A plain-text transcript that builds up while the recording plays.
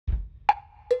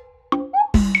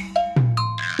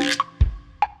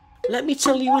Let me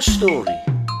tell you a story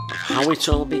of how it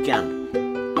all began.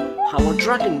 How a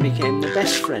dragon became the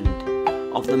best friend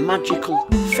of the magical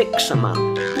Fixer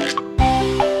Man.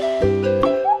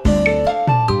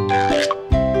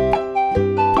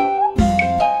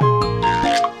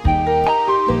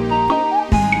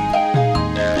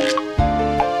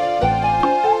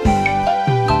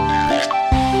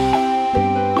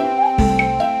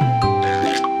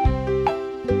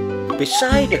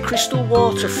 Beside a crystal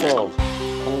waterfall,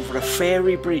 over a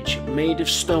fairy bridge made of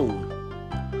stone,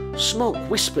 smoke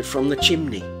whispered from the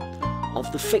chimney of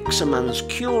the Fixer Man's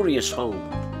curious home.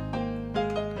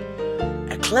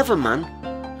 A clever man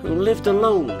who lived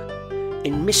alone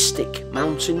in mystic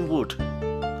mountain wood,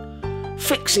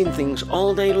 fixing things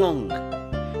all day long,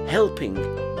 helping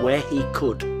where he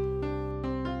could.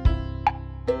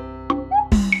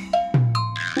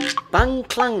 Bang,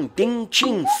 clang, ding,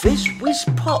 ching, fizz, whiz,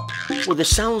 pop were the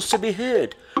sounds to be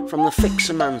heard from the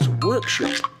Fixer Man's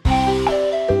workshop.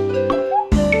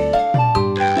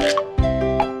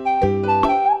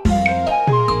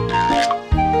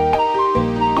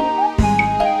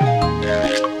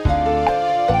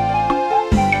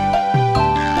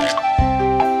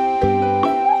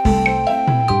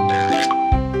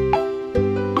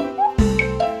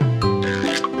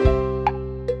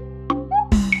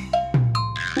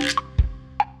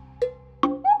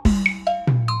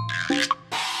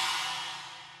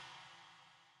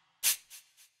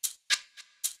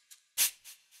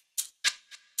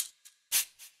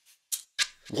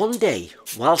 One day,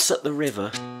 whilst at the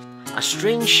river, a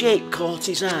strange shape caught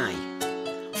his eye,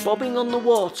 bobbing on the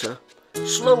water,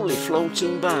 slowly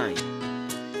floating by.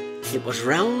 It was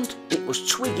round, it was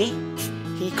twiggy,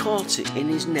 he caught it in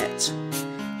his net.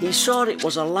 He saw it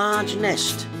was a large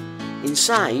nest,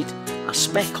 inside a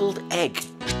speckled egg.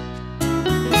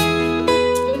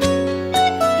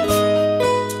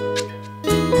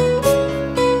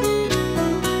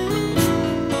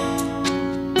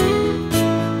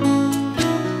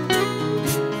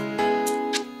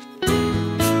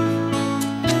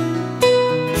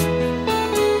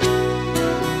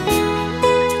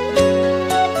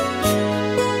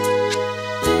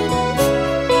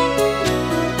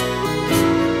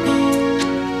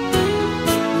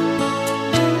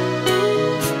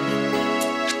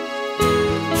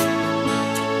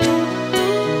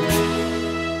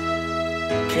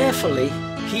 Carefully,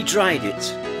 he dried it,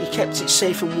 he kept it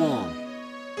safe and warm.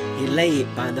 He lay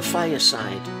it by the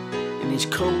fireside in his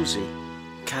cosy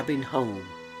cabin home.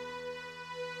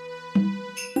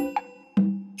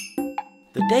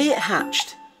 The day it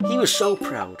hatched, he was so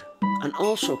proud and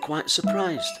also quite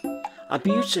surprised. A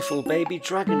beautiful baby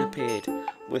dragon appeared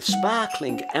with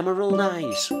sparkling emerald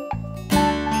eyes.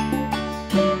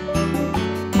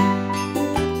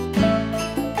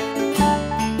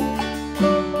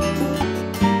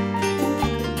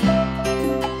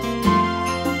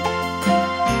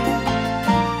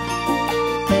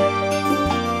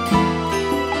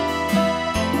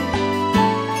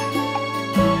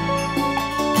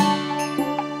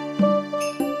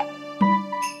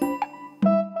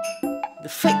 The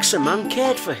Fixer Man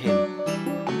cared for him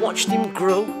and watched him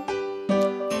grow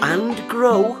and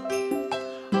grow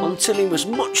until he was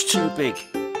much too big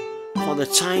for the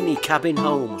tiny cabin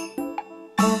home.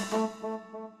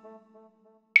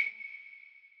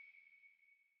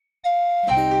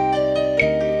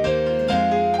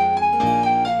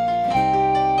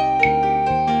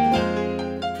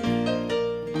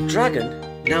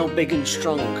 Dragon, now big and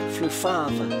strong, flew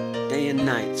farther day and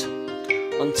night,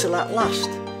 until at last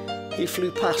he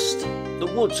flew past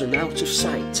the woods and out of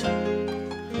sight.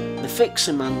 The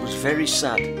Fixer Man was very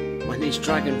sad when his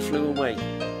dragon flew away.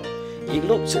 He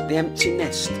looked at the empty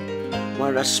nest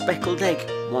where a speckled egg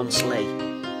once lay.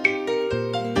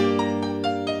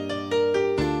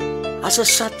 As a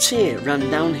sad tear ran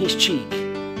down his cheek,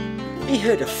 he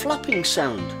heard a flapping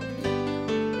sound.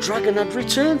 Dragon had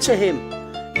returned to him,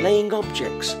 laying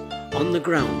objects on the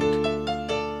ground.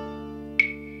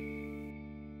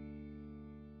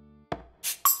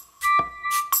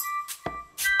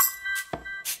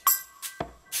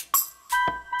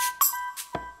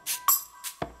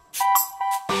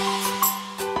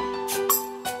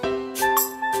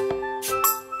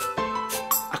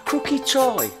 A crooky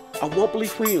toy, a wobbly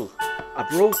wheel, a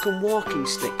broken walking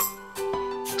stick.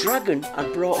 Dragon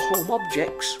had brought home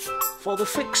objects for the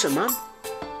Fixer Man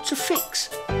to fix.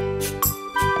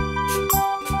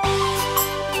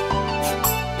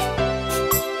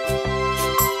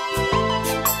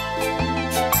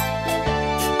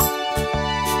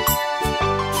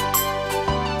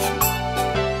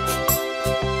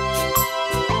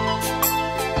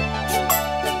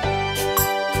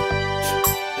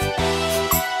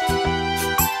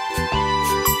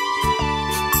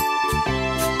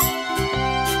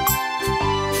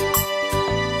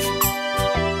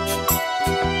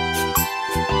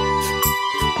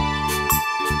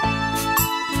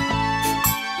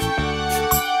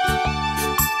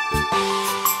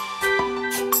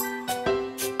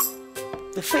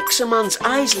 fixer man's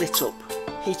eyes lit up.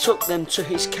 He took them to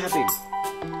his cabin.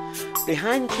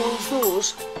 Behind closed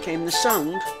doors came the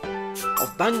sound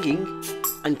of banging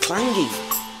and clanging.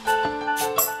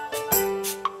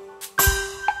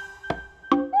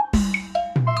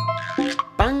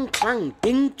 Bang, clang,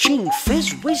 ding, ching,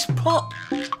 fizz, whiz, pop.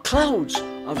 Clouds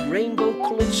of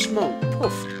rainbow-coloured smoke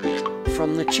puffed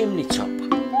from the chimney top.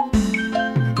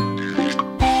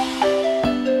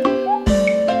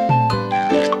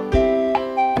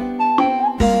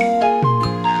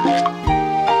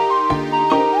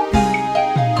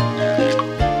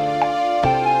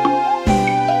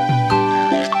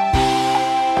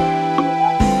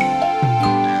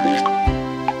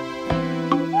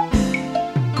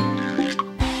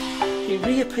 He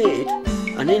reappeared,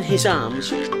 and in his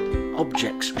arms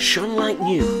objects shone like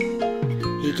new.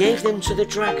 He gave them to the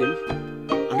dragon,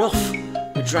 and off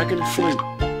the dragon flew.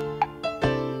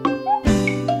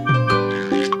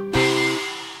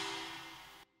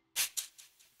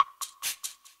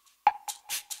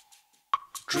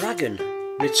 Dragon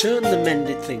returned the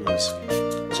mended things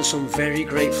to some very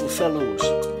grateful fellows.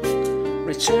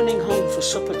 Returning home for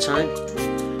supper time,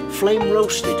 flame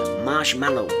roasted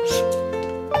marshmallows.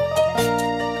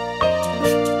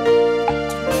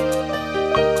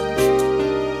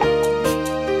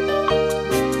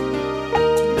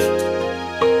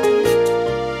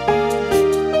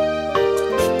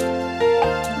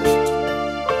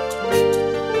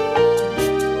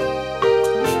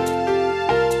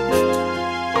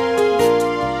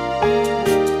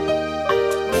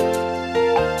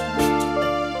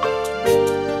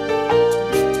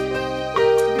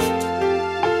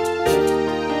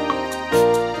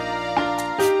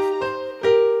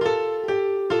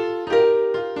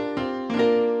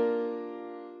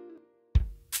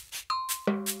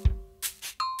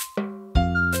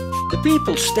 The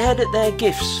people stared at their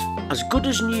gifts, as good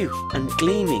as new and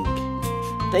gleaming.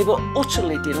 They were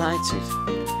utterly delighted.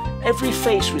 Every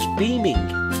face was beaming.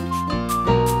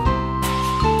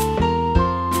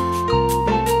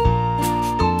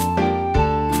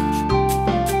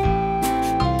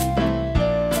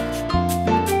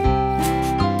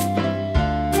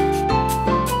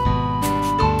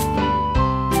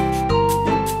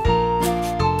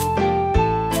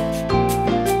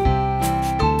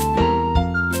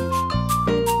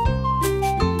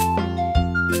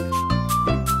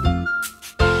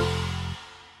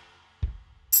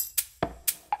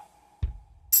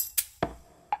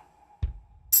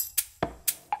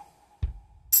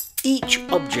 Each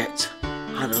object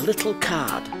had a little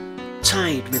card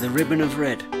tied with a ribbon of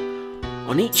red.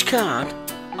 On each card,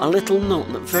 a little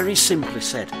note that very simply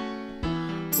said,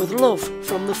 "With love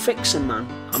from the fixer man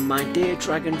and my dear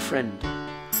dragon friend,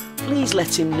 please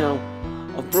let him know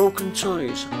of broken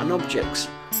toys and objects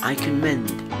I can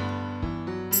mend."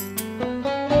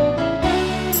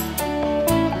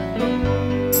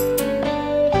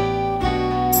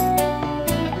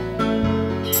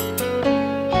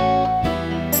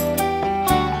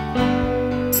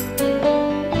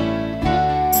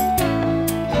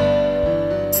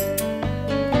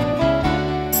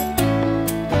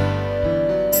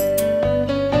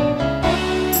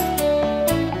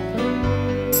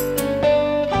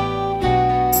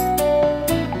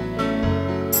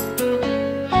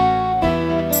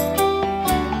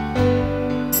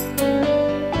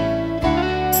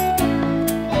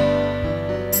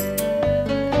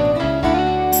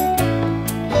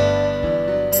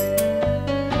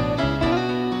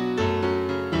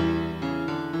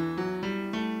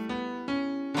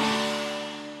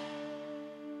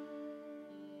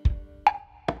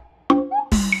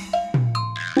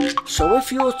 So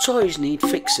if your toys need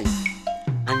fixing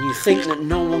and you think that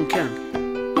no one can,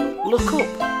 look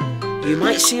up. You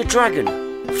might see a dragon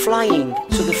flying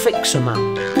to the fixer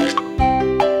man.